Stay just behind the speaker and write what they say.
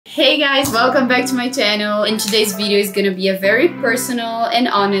Hey guys, welcome back to my channel. In today's video is gonna be a very personal and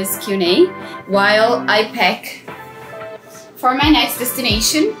honest Q&A while I pack for my next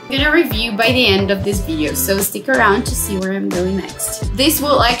destination. I'm gonna review by the end of this video, so stick around to see where I'm going next. This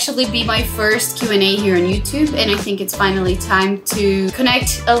will actually be my first Q&A here on YouTube, and I think it's finally time to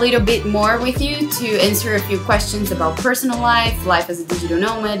connect a little bit more with you, to answer a few questions about personal life as a digital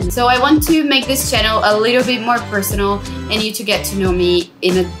nomad. So I want to make this channel a little bit more personal and you to get to know me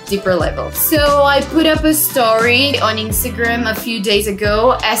in a deeper level. So I put up a story on Instagram a few days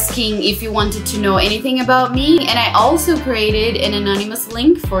ago asking if you wanted to know anything about me, and I also created an anonymous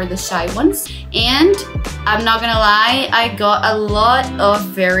link for the shy ones. And I'm not gonna lie, I got a lot of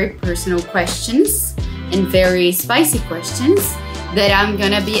very personal questions and very spicy questions that I'm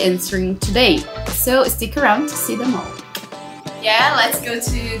gonna be answering today. So stick around to see them all. Yeah, let's go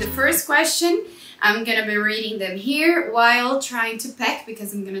to the first question. I'm gonna be reading them here while trying to pack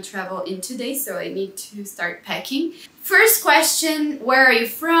because I'm gonna travel in today, so I need to start packing. First question, where are you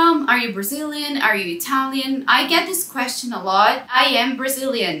from? Are you Brazilian? Are you Italian? I get this question a lot. I am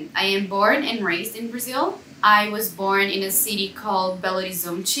Brazilian. I am born and raised in Brazil. I was born in a city called Belo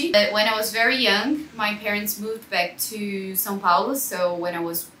Horizonte. But when I was very young, my parents moved back to São Paulo, so when I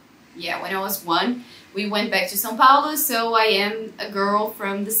was one, we went back to São Paulo, so I am a girl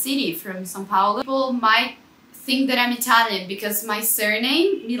from the city, from São Paulo. People might think that I'm Italian because my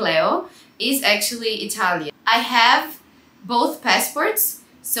surname, Mileo, is actually Italian. I have both passports,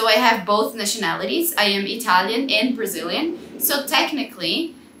 so I have both nationalities. I am Italian and Brazilian, so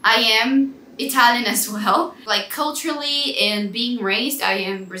technically I am Italian as well. Like culturally and being raised, I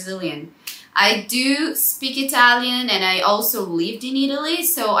am Brazilian. I do speak Italian and I also lived in Italy,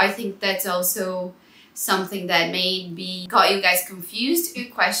 so I think that's also something that maybe got you guys confused.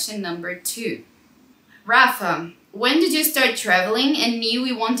 Question number 2. Rafa, when did you start traveling and knew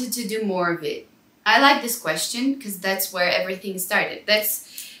you wanted to do more of it? I like this question because that's where everything started.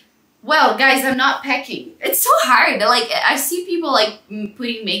 Well, guys, I'm not packing. It's so hard. Like, I see people like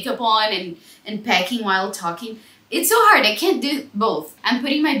putting makeup on and packing while talking. It's so hard. I can't do both. I'm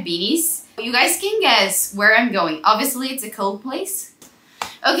putting my beanies. You guys can guess where I'm going. Obviously, it's a cold place.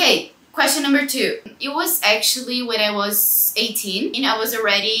 Okay, question number 2. It was actually when I was 18 and I was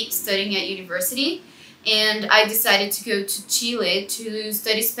already studying at university, and I decided to go to Chile to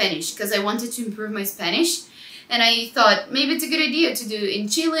study Spanish because I wanted to improve my Spanish. And I thought maybe it's a good idea to do in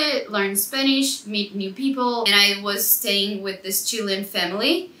Chile, learn Spanish, meet new people. And I was staying with this Chilean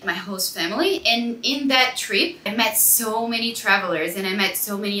family, my host family. And in that trip, I met so many travelers and I met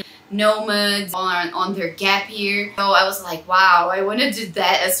so many nomads on their gap year. So I was like, wow, I want to do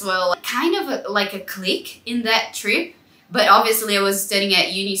that as well. Kind of like a clique in that trip. But obviously I was studying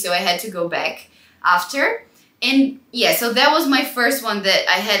at uni, so I had to go back after. And yeah, so that was my first one that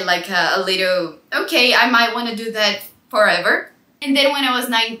I had like a little, okay, I might want to do that forever. And then when I was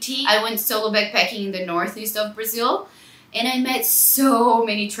 19, I went solo backpacking in the northeast of Brazil. And I met so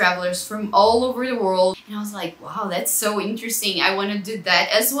many travelers from all over the world. And I was like, wow, that's so interesting. I want to do that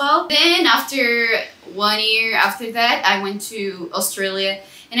as well. Then after 1 year after that, I went to Australia.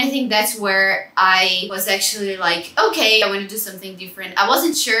 And I think that's where I was actually like, okay, I want to do something different. I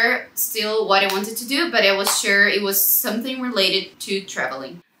wasn't sure still what I wanted to do, but I was sure it was something related to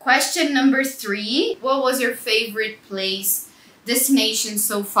traveling. Question number 3. What was your favorite destination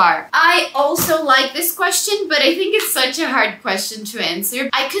so far? I also like this question, but I think it's such a hard question to answer.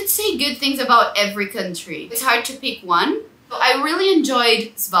 I could say good things about every country. It's hard to pick one. I really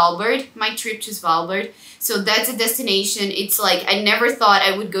enjoyed Svalbard, my trip to Svalbard. So that's a destination. It's like, I never thought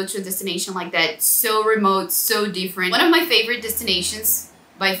I would go to a destination like that. So remote, so different. One of my favorite destinations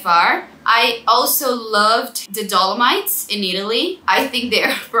by far. I also loved the Dolomites in Italy. I think they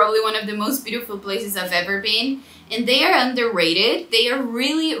are probably one of the most beautiful places I've ever been. And they are underrated. They are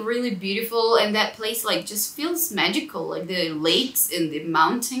really, really beautiful. And that place like just feels magical. Like the lakes and the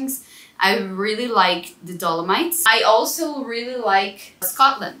mountains. I really like the Dolomites. I also really like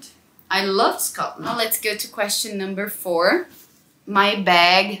Scotland. I love Scotland. Now let's go to question number 4. My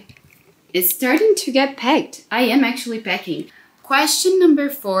bag is starting to get packed. I am actually packing. Question number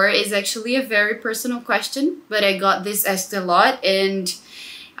 4 is actually a very personal question, but I got this asked a lot and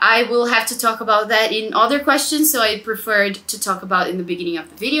I will have to talk about that in other questions, so I preferred to talk about in the beginning of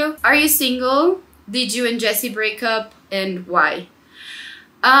the video. Are you single? Did you and Jesse break up, and why?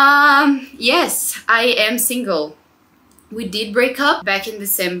 Yes, I am single. We did break up back in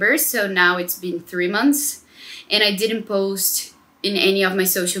December, so now it's been 3 months, and I didn't post in any of my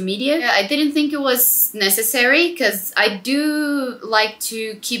social media. I didn't think it was necessary because I do like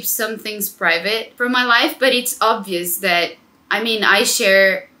to keep some things private from my life, but it's obvious that, I mean, I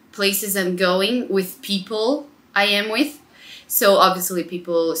share places I'm going with people I am with. So obviously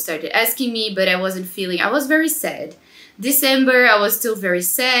people started asking me, but I was very sad. December, I was still very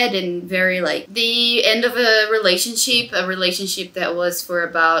sad and very like the end of a relationship that was for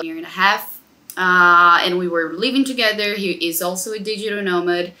about a year and a half. And we were living together. He is also a digital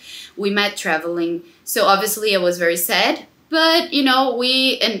nomad. We met traveling. So obviously I was very sad. But, you know,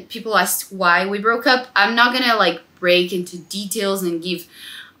 and people asked why we broke up. I'm not gonna like break into details and give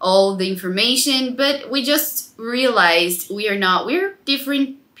all the information, but we just realized we're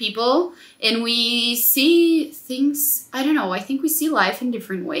different people and we see things, I don't know, I think we see life in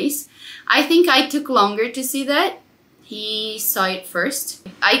different ways. I think I took longer to see that. He saw it first.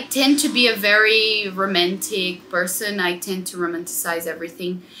 I tend to be a very romantic person. I tend to romanticize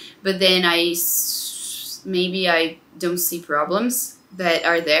everything, but then maybe I don't see problems that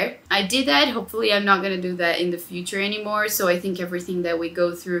are there. I did that. Hopefully I'm not gonna do that in the future anymore. So I think everything that we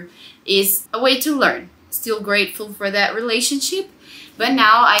go through is a way to learn. Still grateful for that relationship, but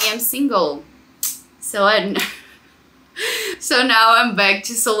now I am single. So so now I'm back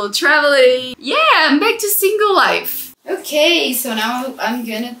to solo traveling. Yeah, I'm back to single life. Okay, so now I'm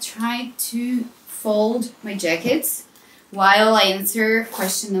gonna try to fold my jackets while I answer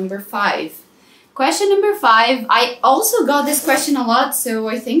question number 5. Question number 5, I also got this question a lot, so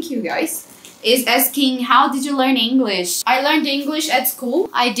I thank you guys, is asking, how did you learn English? I learned English at school.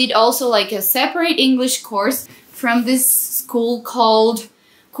 I did also like a separate English course from this school called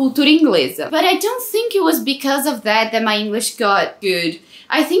Cultura Inglesa. But I don't think it was because of that my English got good.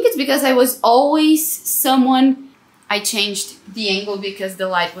 I think it's because I was always someone... I changed the angle because the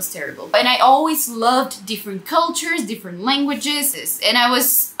light was terrible. And I always loved different cultures, different languages, and I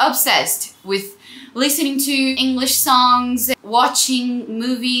was obsessed with listening to English songs, watching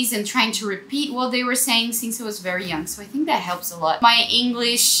movies and trying to repeat what they were saying since I was very young. So I think that helps a lot. My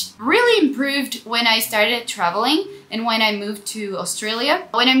English really improved when I started traveling and when I moved to Australia.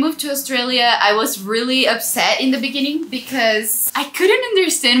 When I moved to Australia, I was really upset in the beginning because I couldn't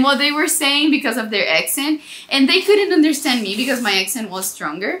understand what they were saying because of their accent, and they couldn't understand me because my accent was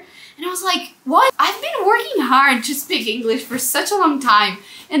stronger. And I was like, what? I've been working hard to speak English for such a long time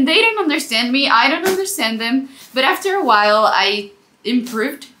and they don't understand me, I don't understand them. But after a while, I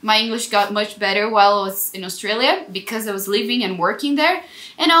improved. My English got much better while I was in Australia because I was living and working there.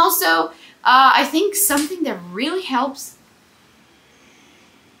 And also, I think something that really helps,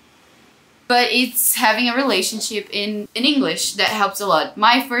 but it's having a relationship in English that helps a lot.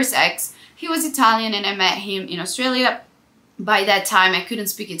 My first ex, he was Italian and I met him in Australia. By that time, I couldn't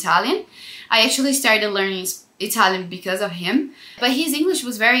speak Italian. I actually started learning Italian because of him, but his English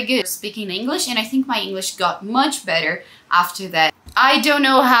was very good speaking English, and I think my English got much better after that. I don't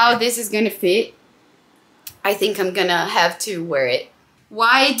know how this is gonna fit. I think I'm gonna have to wear it.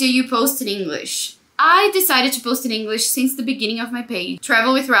 Why do you post in English? I decided to post in English since the beginning of my page.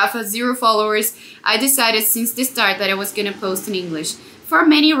 Travel with Rafa, 0 followers. I decided since the start that I was gonna post in English. For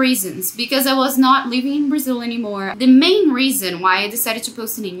many reasons, because I was not living in Brazil anymore. The main reason why I decided to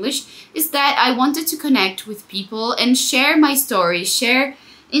post in English is that I wanted to connect with people and share my story,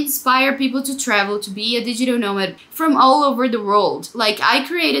 inspire people to travel, to be a digital nomad from all over the world. Like, I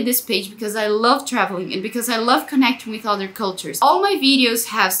created this page because I love traveling and because I love connecting with other cultures. All my videos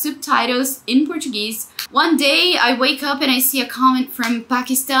have subtitles in Portuguese. One day I wake up and I see a comment from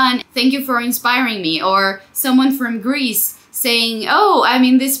Pakistan, thank you for inspiring me, or someone from Greece saying, oh, I'm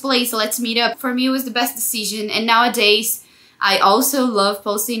in this place, let's meet up. For me, it was the best decision. And nowadays, I also love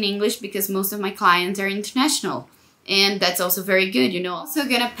posting in English because most of my clients are international. And that's also very good, you know. Also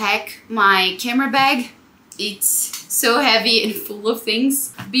gonna pack my camera bag. It's so heavy and full of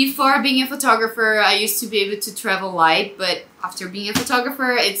things. Before being a photographer, I used to be able to travel light, but after being a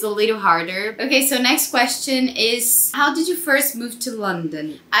photographer, it's a little harder. Okay, so next question is, how did you first move to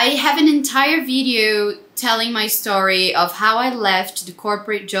London? I have an entire video telling my story of how I left the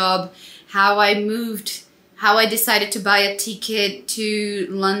corporate job, how I moved, how I decided to buy a ticket to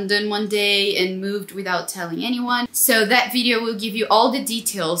London one day and moved without telling anyone. So that video will give you all the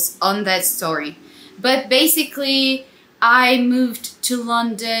details on that story. But basically, I moved to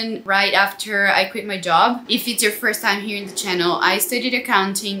London right after I quit my job. If it's your first time here in the channel, I studied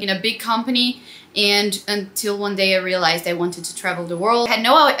accounting in a big company, and until one day I realized I wanted to travel the world. I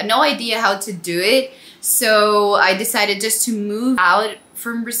had no idea how to do it, so I decided just to move out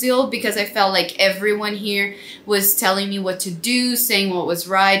from Brazil because I felt like everyone here was telling me what to do, saying what was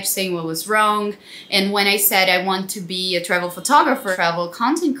right, saying what was wrong. And when I said I want to be a travel photographer, travel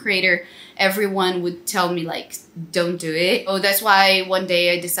content creator, everyone would tell me like, don't do it. Oh, that's why one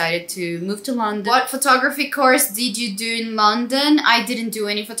day I decided to move to London. What photography course did you do in London? I didn't do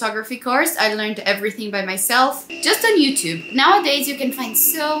any photography course. I learned everything by myself, just on YouTube. Nowadays, you can find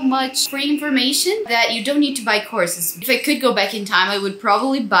so much free information that you don't need to buy courses. If I could go back in time, I would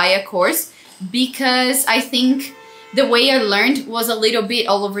probably buy a course, because I think the way I learned was a little bit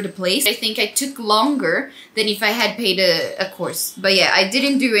all over the place. I think I took longer than if I had paid a course. But yeah, I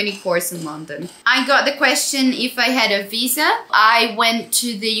didn't do any course in London. I got the question if I had a visa. I went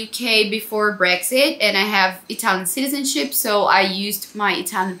to the UK before Brexit and I have Italian citizenship, so I used my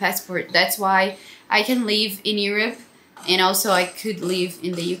Italian passport. That's why I can live in Europe. And also I could live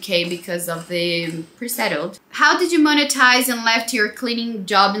in the UK because of the pre-settled. How did you monetize and left your cleaning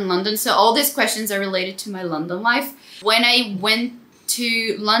job in London? So all these questions are related to my London life. When I went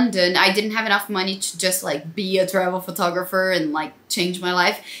to London, I didn't have enough money to just like be a travel photographer and like change my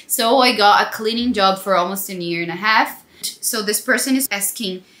life. So I got a cleaning job for almost a year and a half. So this person is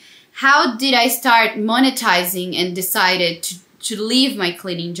asking, how did I start monetizing and decided to leave my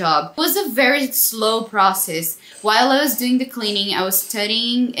cleaning job? It was a very slow process. While I was doing the cleaning, I was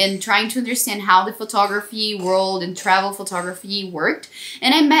studying and trying to understand how the photography world and travel photography worked.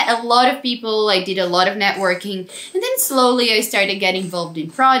 And I met a lot of people, I did a lot of networking, and then slowly I started getting involved in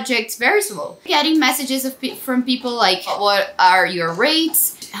projects, very slow. Getting messages from people like, what are your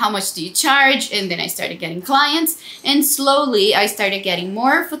rates? How much do you charge? And then I started getting clients, and slowly I started getting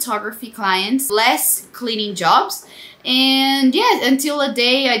more photography clients, less cleaning jobs. And yeah, until a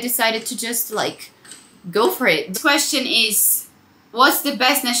day I decided to just like go for it. The question is, what's the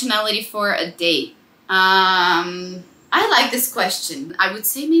best nationality for a date? I like this question. I would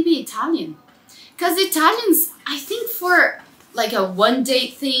say maybe Italian. Because Italians, I think for like a one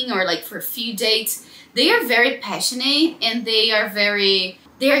date thing or like for a few dates, they are very passionate and they are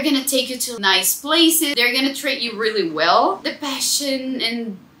gonna take you to nice places. They're gonna treat you really well. The passion,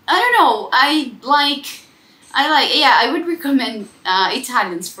 and I don't know, yeah, I would recommend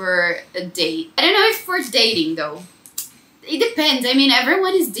Italians for a date. I don't know if for dating though. It depends. I mean,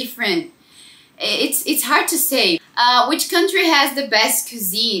 everyone is different. It's hard to say. Which country has the best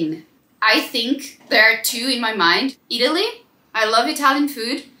cuisine? I think there are two in my mind. Italy. I love Italian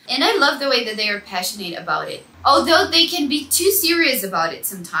food. And I love the way that they are passionate about it. Although they can be too serious about it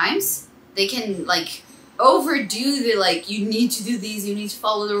sometimes. They can like overdo the like, you need to do these, you need to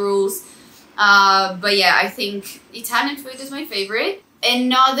follow the rules. But yeah, I think Italian food is my favorite.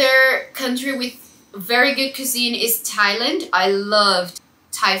 Another country with very good cuisine is Thailand. I loved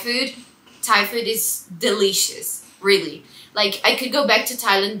Thai food. Thai food is delicious, really. Like, I could go back to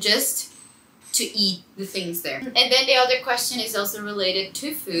Thailand just to eat the things there. And then the other question is also related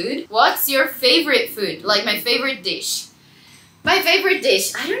to food. What's your favorite food? Like my favorite dish. My favorite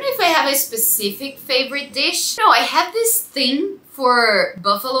dish. I don't know if I have a specific favorite dish. No, I have this thing for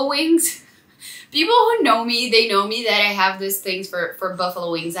buffalo wings. People who know me, they know me that I have these things for buffalo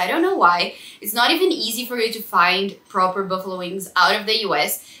wings. I don't know why. It's not even easy for you to find proper buffalo wings out of the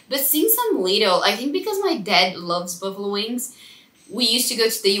US. But since I'm little, I think because my dad loves buffalo wings, we used to go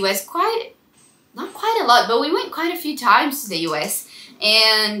to the US not quite a lot, but we went quite a few times to the US.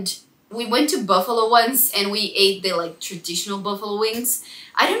 And we went to Buffalo once and we ate the like traditional buffalo wings.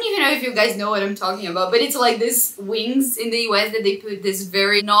 I don't even know if you guys know what I'm talking about, but it's like this wings in the US that they put this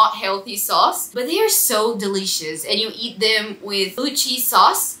very not healthy sauce, but they are so delicious and you eat them with blue cheese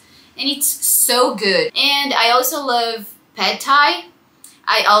sauce and it's so good. And I also love pad thai.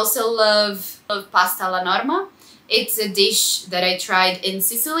 I also love pasta alla norma. It's a dish that I tried in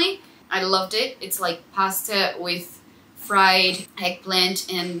Sicily. I loved it. It's like pasta with fried eggplant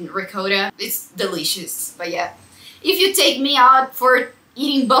and ricotta. It's delicious, but yeah. If you take me out for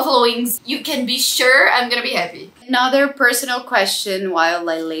eating buffalo wings, you can be sure I'm gonna be happy. Another personal question while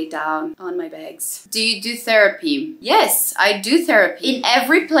I lay down on my bags. Do you do therapy? Yes, I do therapy. In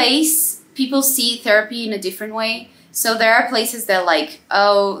every place, people see therapy in a different way. So there are places that like,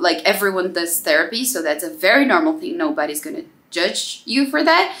 oh, like everyone does therapy, so that's a very normal thing. Nobody's gonna judge you for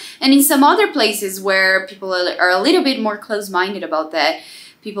that. And in some other places where people are a little bit more close-minded about that,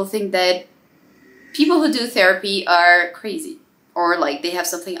 people think that people who do therapy are crazy or like they have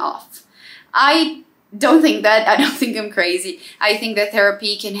something off. I don't think that. I don't think I'm crazy. I think that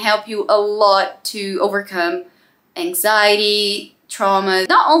therapy can help you a lot to overcome anxiety, trauma,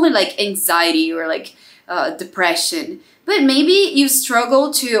 not only like anxiety or like depression, but maybe you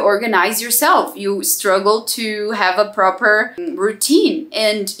struggle to organize yourself. You struggle to have a proper routine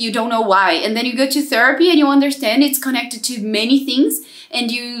and you don't know why. And then you go to therapy and you understand it's connected to many things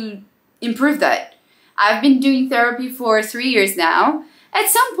and you improve that. I've been doing therapy for 3 years now. At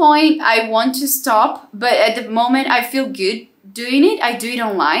some point, I want to stop, but at the moment, I feel good doing it. I do it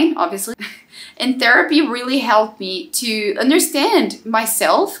online, obviously. And therapy really helped me to understand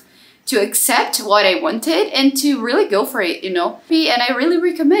myself, to accept what I wanted, and to really go for it, you know. And I really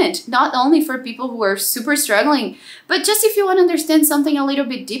recommend, not only for people who are super struggling, but just if you want to understand something a little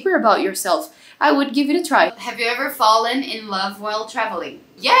bit deeper about yourself, I would give it a try. Have you ever fallen in love while traveling?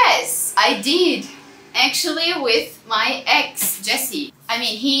 Yes, I did. Actually, with my ex, Jesse. I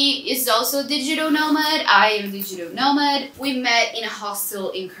mean, he is also a digital nomad. I am a digital nomad. We met in a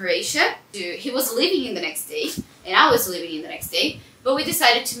hostel in Croatia. He was living in the next day, and I was living in the next day. But we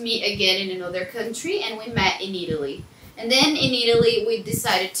decided to meet again in another country, and we met in Italy. And then in Italy, we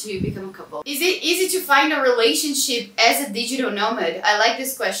decided to become a couple. Is it easy to find a relationship as a digital nomad? I like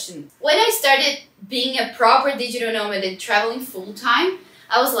this question. When I started being a proper digital nomad and traveling full-time,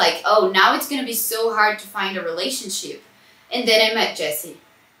 I was like, oh, now it's gonna be so hard to find a relationship. And then I met Jesse.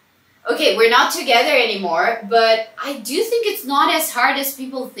 Okay, we're not together anymore, but I do think it's not as hard as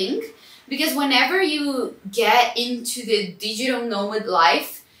people think, because whenever you get into the digital nomad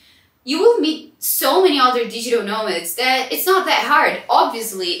life, you will meet so many other digital nomads that it's not that hard.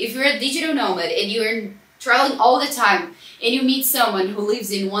 Obviously, if you're a digital nomad and you're traveling all the time and you meet someone who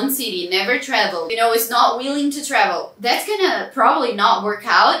lives in one city, never traveled, you know, is not willing to travel, that's gonna probably not work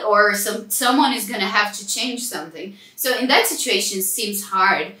out, or someone is gonna have to change something. So in that situation, it seems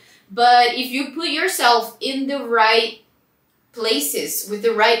hard. But if you put yourself in the right places, with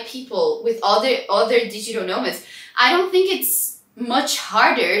the right people, with other digital nomads, I don't think it's much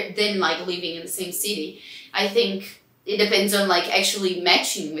harder than like living in the same city. I think it depends on like actually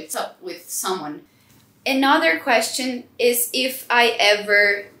matching with someone. Another question is if I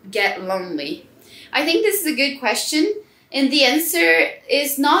ever get lonely. I think this is a good question, and the answer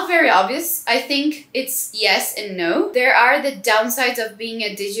is not very obvious. I think it's yes and no. There are the downsides of being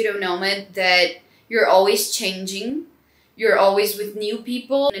a digital nomad, that you're always changing. You're always with new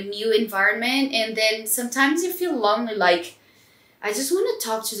people, in a new environment, and then sometimes you feel lonely, like, I just want to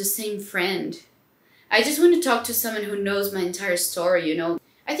talk to the same friend. I just want to talk to someone who knows my entire story, you know.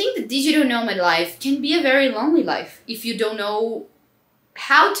 I think the digital nomad life can be a very lonely life if you don't know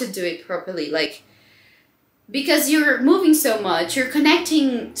how to do it properly, like, because you're moving so much, you're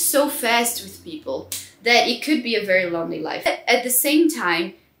connecting so fast with people, that it could be a very lonely life. At the same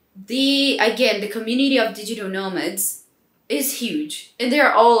time, the community of digital nomads is huge, and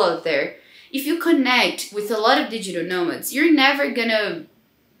they're all out there. If you connect with a lot of digital nomads, you're never gonna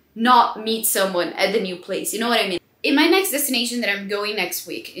not meet someone at the new place. You know what I mean? In my next destination that I'm going next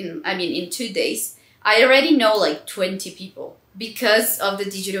week, in 2 days, I already know like 20 people because of the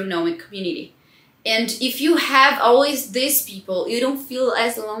digital nomad community. And if you have always these people, you don't feel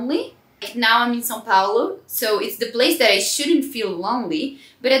as lonely. Like now I'm in São Paulo, so it's the place that I shouldn't feel lonely,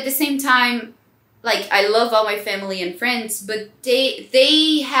 but at the same time, like, I love all my family and friends, but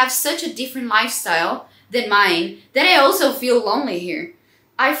they have such a different lifestyle than mine that I also feel lonely here.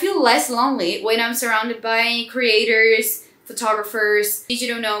 I feel less lonely when I'm surrounded by creators, photographers,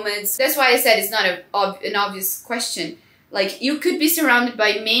 digital nomads. That's why I said it's not an obvious question. Like, you could be surrounded by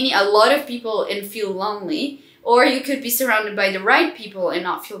a lot of people and feel lonely, or you could be surrounded by the right people and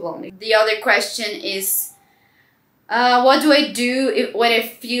not feel lonely. The other question is, what do I do when I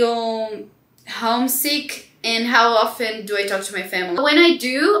feel homesick, and how often do I talk to my family? When I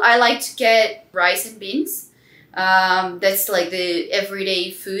do, I like to get rice and beans. That's like the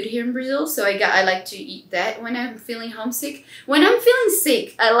everyday food here in Brazil, so I like to eat that when I'm feeling homesick. When I'm feeling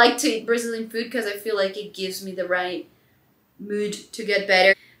sick, I like to eat Brazilian food because I feel like it gives me the right mood to get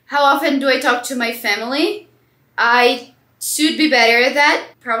better. How often do I talk to my family? I should be better at that.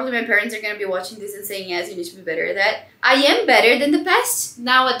 Probably my parents are gonna be watching this and saying, yes, you need to be better at that. I am better than the past.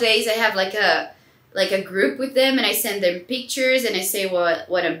 Nowadays I have like a group with them, and I send them pictures and I say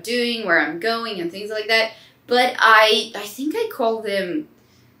what I'm doing, where I'm going, and things like that. But I think I call them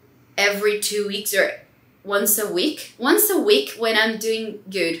every 2 weeks or once a week. Once a week when I'm doing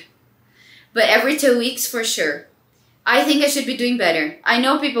good. But every 2 weeks for sure. I think I should be doing better. I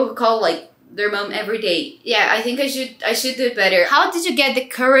know people who call like their mom every day. Yeah, I think I should do it better. How did you get the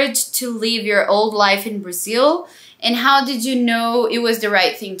courage to leave your old life in Brazil? And how did you know it was the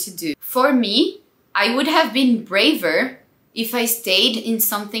right thing to do? For me, I would have been braver if I stayed in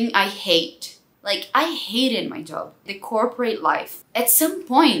something I hate. Like, I hated my job, the corporate life. At some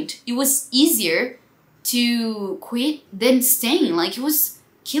point, it was easier to quit than staying. Like, it was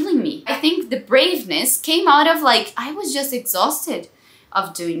killing me. I think the braveness came out of like, I was just exhausted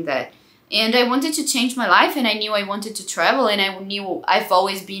of doing that. and I wanted to change my life, and I knew I wanted to travel, and I knew I've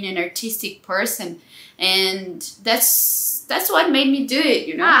always been an artistic person, and that's what made me do it,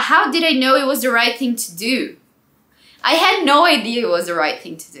 you know. How did I know it was the right thing to do? I had no idea it was the right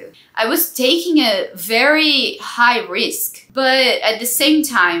thing to do. I was taking a very high risk, but at the same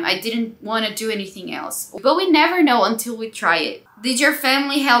time, I didn't want to do anything else. But we never know until we try it. Did your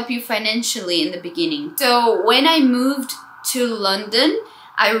family help you financially in the beginning? So when I moved to London,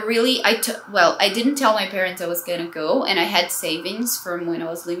 I didn't tell my parents I was gonna go, and I had savings from when I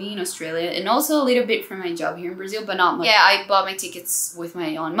was living in Australia, and also a little bit from my job here in Brazil, but not much. Yeah, I bought my tickets with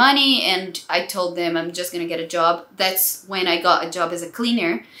my own money, and I told them I'm just gonna get a job. That's when I got a job as a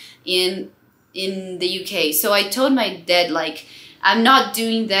cleaner in the UK. So I told my dad, like, I'm not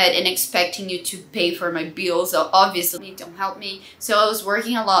doing that and expecting you to pay for my bills. So obviously, don't help me. So I was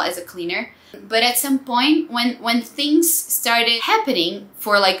working a lot as a cleaner. But at some point, when things started happening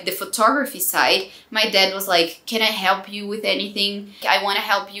for like the photography side, my dad was like, can I help you with anything? I want to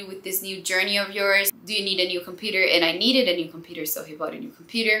help you with this new journey of yours. Do you need a new computer? And I needed a new computer, so he bought a new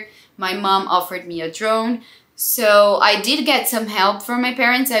computer. My mom offered me a drone. So I did get some help from my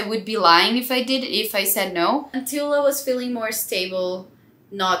parents. I would be lying if I said no. Until I was feeling more stable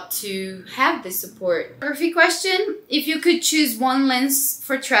not to have this support. Photography question: if you could choose one lens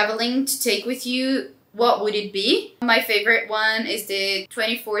for traveling to take with you, what would it be? My favorite one is the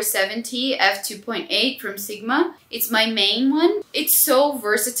 2470 f2.8 from Sigma. It's my main one. It's so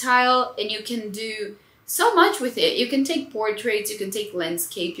versatile and you can do so much with it. You can take portraits, you can take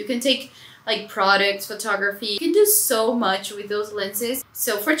landscape, you can take like products, photography. You can do so much with those lenses.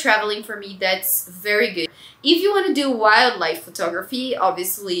 So for traveling, for me, that's very good. If you want to do wildlife photography,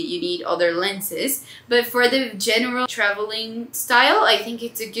 obviously you need other lenses. But for the general traveling style, I think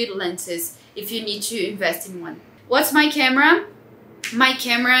it's a good lenses if you need to invest in one. What's my camera? My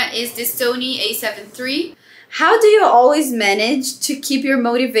camera is the Sony A7 III. How do you always manage to keep your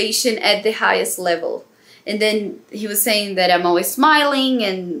motivation at the highest level? And then he was saying that I'm always smiling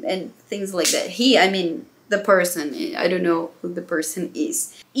and things like that. I mean, the person, I don't know who the person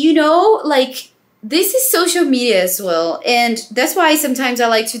is. You know, like, this is social media as well. And that's why sometimes I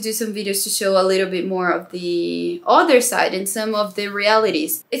like to do some videos to show a little bit more of the other side and some of the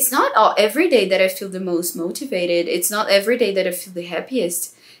realities. It's not every day that I feel the most motivated. It's not every day that I feel the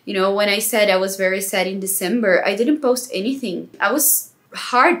happiest. You know, when I said I was very sad in December, I didn't post anything. I was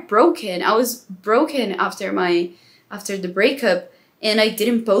heartbroken. I was broken after the breakup, and I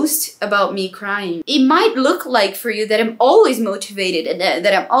didn't post about me crying. It might look like for you that I'm always motivated and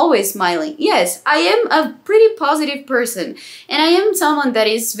that I'm always smiling. Yes, I am a pretty positive person, and I am someone that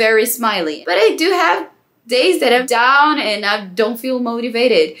is very smiley, but I do have days that I'm down and I don't feel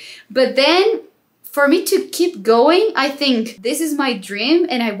motivated. But then for me to keep going, I think this is my dream,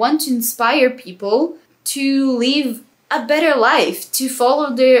 and I want to inspire people to live a better life, to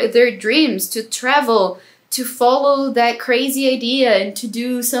follow their dreams, to travel, to follow that crazy idea and to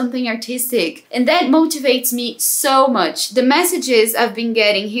do something artistic. And that motivates me so much. The messages I've been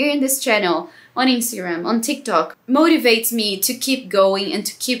getting here in this channel, on Instagram, on TikTok, motivates me to keep going and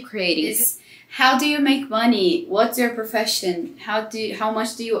to keep creating. How do you make money? What's your profession? How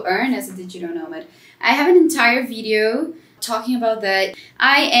much do you earn as a digital nomad? I have an entire video talking about that.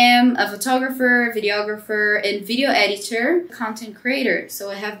 I am a photographer, videographer, and video editor, content creator.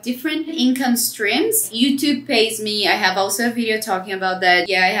 So I have different income streams. YouTube pays me. I have also a video talking about that.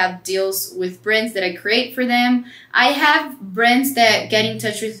 Yeah, I have deals with brands that I create for them. I have brands that get in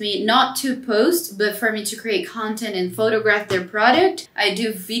touch with me not to post, but for me to create content and photograph their product. I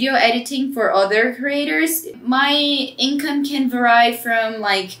do video editing for other creators. My income can vary from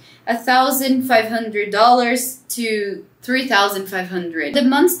like $1,500 to $3,500. The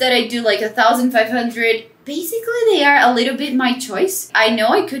months that I do like $1,500, basically they are a little bit my choice. I know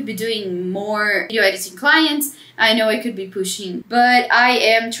I could be doing more video editing clients. I know I could be pushing, but I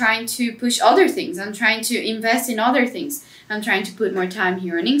am trying to push other things. I'm trying to invest in other things. I'm trying to put more time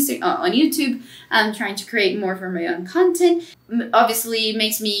here on YouTube. I'm trying to create more for my own content. Obviously, it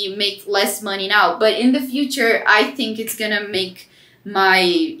makes me make less money now, but in the future, I think it's gonna make my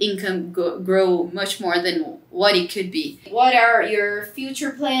income grow much more than what it could be. What are your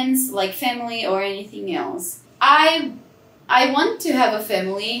future plans, like family or anything else? I want to have a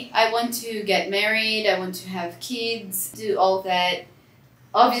family. I want to get married. I want to have kids, do all that.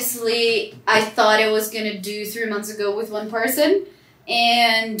 Obviously, I thought I was gonna do 3 months ago with one person,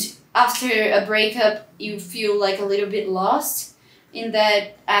 and after a breakup, you feel like a little bit lost in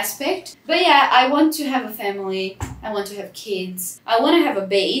that aspect. But yeah, I want to have a family. I want to have kids. I want to have a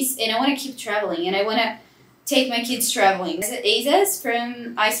base, and I want to keep traveling, and I want to take my kids traveling. Aza's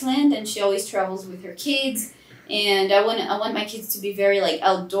from Iceland and she always travels with her kids, and I want my kids to be very like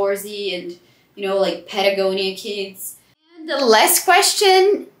outdoorsy and, you know, like Patagonia kids. And the last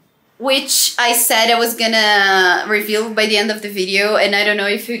question, which I said I was gonna reveal by the end of the video, and I don't know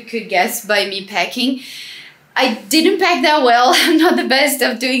if you could guess by me packing. I didn't pack that well. I'm not the best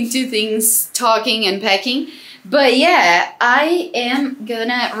of doing two things, talking and packing. But yeah, I am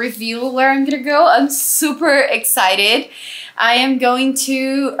gonna reveal where I'm gonna go. I'm super excited. I am going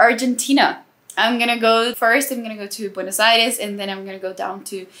to Argentina. I'm gonna go first, I'm gonna go to Buenos Aires, and then I'm gonna go down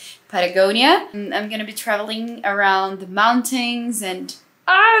to Patagonia. And I'm gonna be traveling around the mountains, and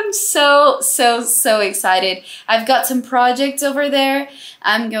I'm so excited. I've got some projects over there.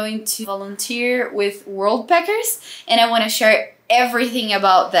 I'm going to volunteer with World Packers, and I want to share everything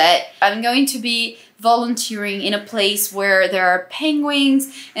about that. I'm going to be volunteering in a place where there are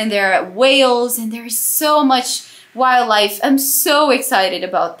penguins and there are whales and there is so much wildlife. I'm so excited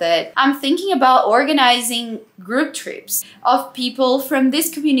about that. I'm thinking about organizing group trips of people from this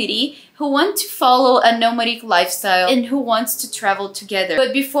community who want to follow a nomadic lifestyle and who wants to travel together.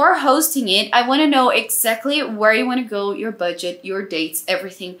 But before hosting it, I want to know exactly where you want to go, your budget, your dates,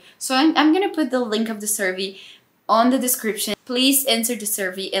 everything. So I'm going to put the link of the survey on the description. Please answer the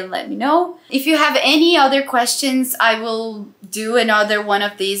survey and let me know. If you have any other questions, I will do another one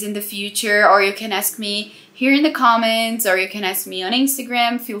of these in the future, or you can ask me here in the comments, or you can ask me on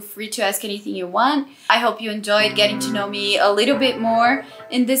Instagram. Feel free to ask anything you want. I hope you enjoyed getting to know me a little bit more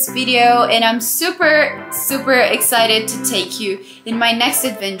in this video, and I'm super excited to take you in my next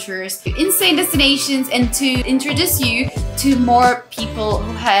adventures to insane destinations and to introduce you to more people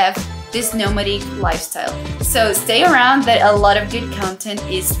who have this nomadic lifestyle. So stay around, that a lot of good content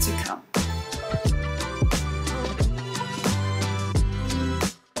is to come.